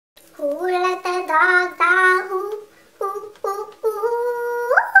let the dog out.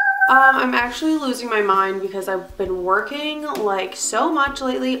 I'm actually losing my mind because I've been working like so much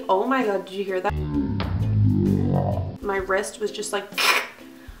lately. Oh my god, did you hear that? My wrist was just like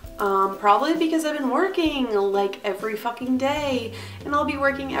probably because I've been working like every fucking day, and I'll be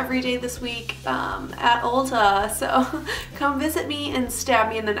working every day this week at Ulta, so come visit me and stab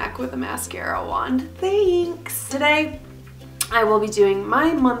me in the neck with a mascara wand. Thanks. Today I will be doing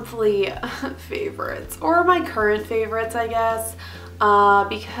my monthly favorites, or my current favorites, I guess,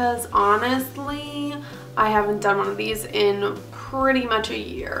 because honestly I haven't done one of these in pretty much a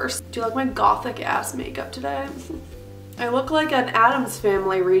year. Do you like my gothic ass makeup today? I look like an Addams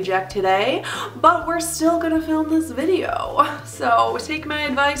Family reject today, but we're still gonna film this video. So take my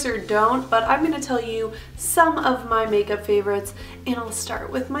advice or don't, but I'm gonna tell you some of my makeup favorites, and I'll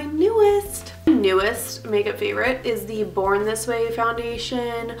start with my newest. My newest makeup favorite is the Born This Way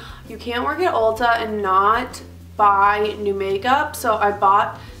foundation. You can't work at Ulta and not buy new makeup, so I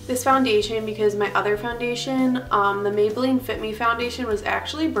bought this foundation because my other foundation, the Maybelline Fit Me foundation, was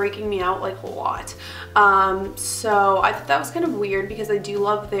actually breaking me out like a lot. So I thought that was kind of weird because I do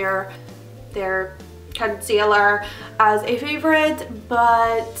love their concealer as a favorite,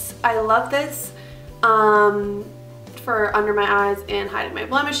 but I love this for under my eyes and hiding my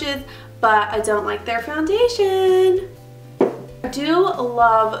blemishes, but I don't like their foundation. I do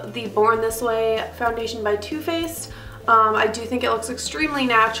love the Born This Way foundation by Too Faced. I do think it looks extremely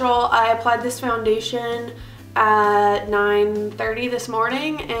natural. I applied this foundation at 9:30 this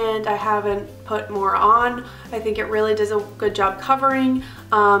morning and I haven't put more on. I think it really does a good job covering.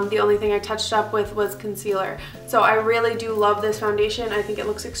 The only thing I touched up with was concealer. So I really do love this foundation. I think it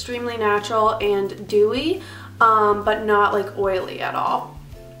looks extremely natural and dewy, but not like oily at all.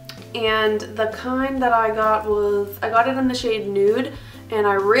 And the kind that I got it in the shade Nude, and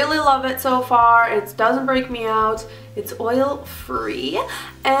I really love it so far. It doesn't break me out. It's oil free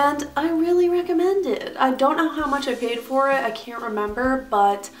and I really recommend it. I don't know how much I paid for it. I can't remember,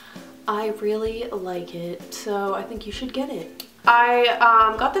 but I really like it. So I think you should get it. I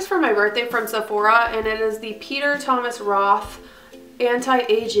got this for my birthday from Sephora, and it is the Peter Thomas Roth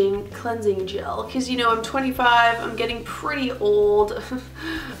Anti-Aging Cleansing Gel, because you know I'm 25, I'm getting pretty old.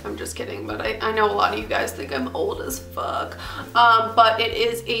 I'm just kidding, but I know a lot of you guys think I'm old as fuck. But it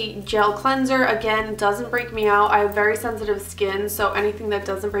is a gel cleanser. Again, doesn't break me out. I have very sensitive skin, so anything that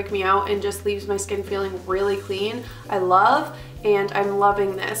doesn't break me out and just leaves my skin feeling really clean, I love, and I'm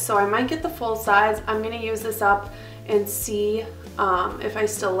loving this. So I might get the full size. I'm gonna use this up and see if I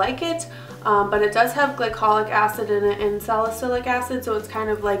still like it. But it does have glycolic acid in it and salicylic acid, so it's kind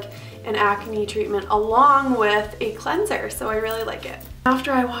of like an acne treatment along with a cleanser, so I really like it.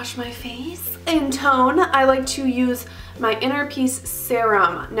 After I wash my face in tone, I like to use my Inner Peace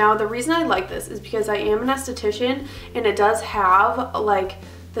Serum. Now the reason I like this is because I am an esthetician, and it does have like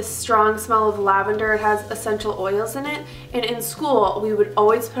the strong smell of lavender. It has essential oils in it, and in school we would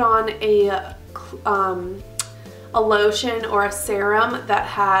always put on a lotion or a serum that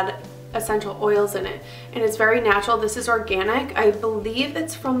had essential oils in it, and it's very natural. This is organic. I believe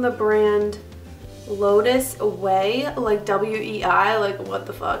it's from the brand Lotus Way, like W-E-I, like what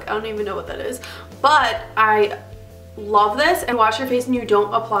the fuck, I don't even know what that is, but I love this. And wash your face and you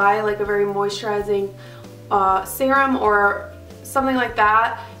don't apply like a very moisturizing serum or something like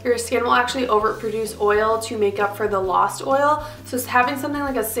that, your skin will actually overproduce oil to make up for the lost oil. So having something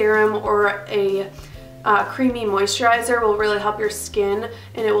like a serum or a creamy moisturizer will really help your skin,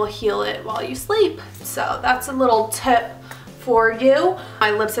 and it will heal it while you sleep. So that's a little tip for you.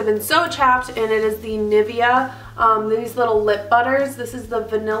 My lips have been so chapped, and it is the Nivea, these little lip butters. This is the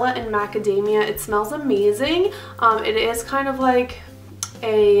vanilla and macadamia. It smells amazing. It is kind of like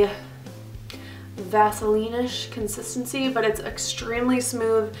a Vaseline-ish consistency, but it's extremely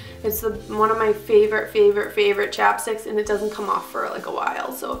smooth. It's one of my favorite chapsticks, and it doesn't come off for like a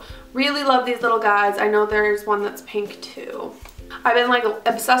while. So really love these little guys. I know there's one that's pink too. I've been like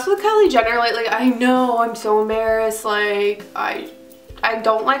obsessed with Kylie Jenner lately. I know, I'm so embarrassed. Like I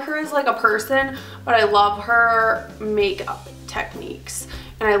don't like her as like a person, but I love her makeup techniques.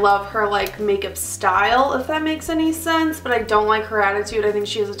 And I love her like makeup style, if that makes any sense, but I don't like her attitude. I think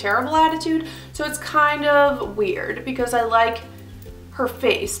she has a terrible attitude. So it's kind of weird because I like her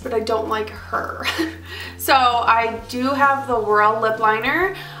face, but I don't like her. So I do have the Whirl Lip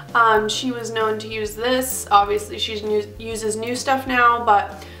Liner. She was known to use this. Obviously she uses new stuff now,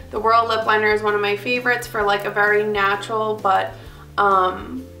 but the Whirl Lip Liner is one of my favorites for like a very natural, but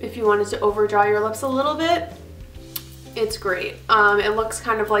if you wanted to overdraw your lips a little bit, it's great. It looks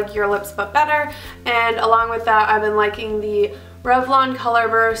kind of like your lips but better. And along with that, I've been liking the Revlon Color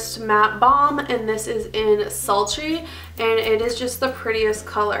Burst Matte Balm, and this is in Sultry, and it is just the prettiest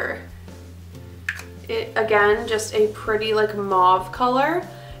color. It, again, just a pretty like mauve color,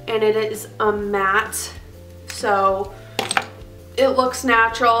 and it is a matte, so it looks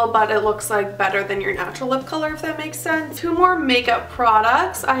natural, but it looks like better than your natural lip color, if that makes sense. Two more makeup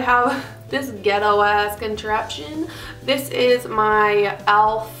products. I have this ghetto ass contraption. This is my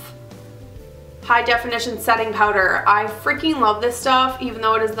e.l.f. high definition setting powder. I freaking love this stuff, even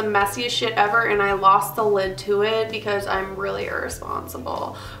though it is the messiest shit ever, and I lost the lid to it because I'm really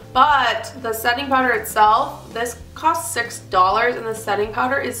irresponsible. But the setting powder itself, this costs $6, and the setting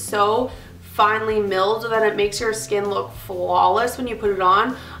powder is so finely milled that it makes your skin look flawless when you put it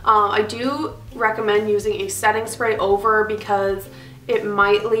on. I do recommend using a setting spray over because it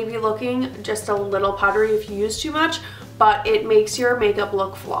might leave you looking just a little powdery if you use too much, but it makes your makeup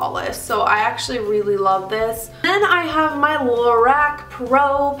look flawless. So I actually really love this. Then I have my Lorac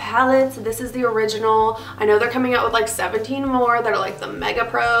Pro Palette. So this is the original. I know they're coming out with like 17 more that are like the Mega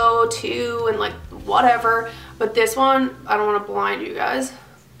Pro 2 and like whatever, but this one, I don't want to blind you guys.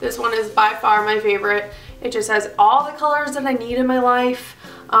 This one is by far my favorite. It just has all the colors that I need in my life.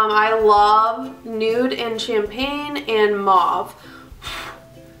 I love Nude and Champagne and Mauve.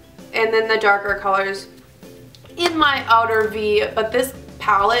 And then the darker colors in my outer V, but this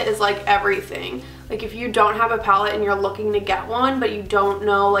palette is like everything. Like if you don't have a palette and you're looking to get one, but you don't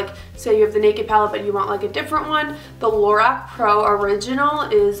know, like say you have the Naked palette but you want like a different one, the Lorac Pro Original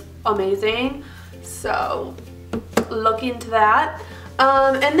is amazing. So look into that.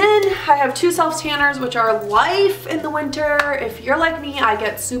 And then I have two self tanners, which are life in the winter. If you're like me, I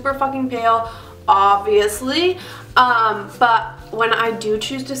get super fucking pale, obviously. But when I do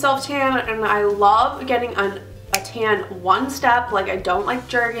choose to self tan, and I love getting a tan one step, like I don't like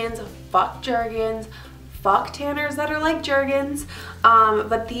Jergens, fuck Jergens, fuck tanners that are like Jergens.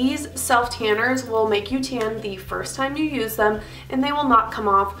 But these self tanners will make you tan the first time you use them, and they will not come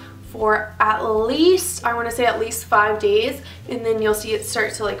off for at least, I want to say at least 5 days, and then you'll see it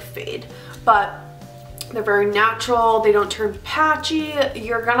start to like fade. But they're very natural, they don't turn patchy.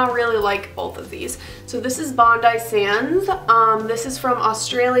 You're gonna really like both of these. So this is Bondi Sands. This is from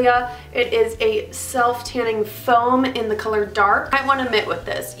Australia. It is a self-tanning foam in the color dark. I want to mitt with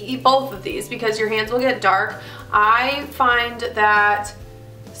this, both of these, because your hands will get dark. I find that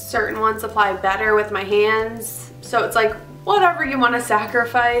certain ones apply better with my hands, so it's like whatever you want to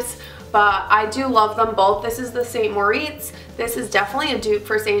sacrifice, but I do love them both. This is the St. Moriz. This is definitely a dupe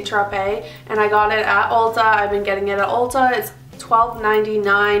for St. Tropez, and I got it at Ulta. I've been getting it at Ulta. It's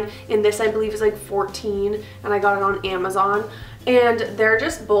 $12.99, and this I believe is like $14, and I got it on Amazon. And they're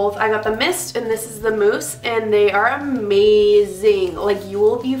just both, I got the mist and this is the mousse, and they are amazing. Like you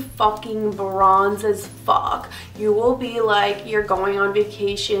will be fucking bronze as fuck. You will be like you're going on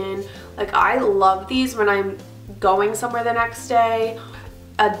vacation. Like I love these when I'm going somewhere the next day,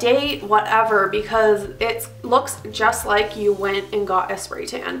 a date, whatever, because it looks just like you went and got a spray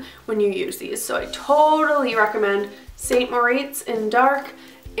tan when you use these. So I totally recommend St. Moriz in dark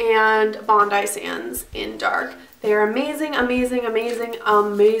and Bondi Sands in dark. They are amazing, amazing, amazing,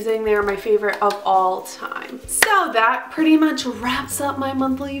 amazing. They are my favorite of all time. So that pretty much wraps up my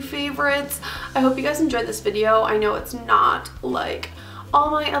monthly favorites. I hope you guys enjoyed this video. I know it's not like all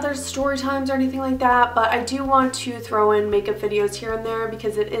my other story times or anything like that, but I do want to throw in makeup videos here and there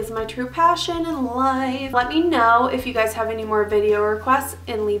because it is my true passion in life. Let me know if you guys have any more video requests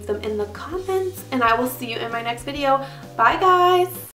and leave them in the comments, and I will see you in my next video. Bye guys!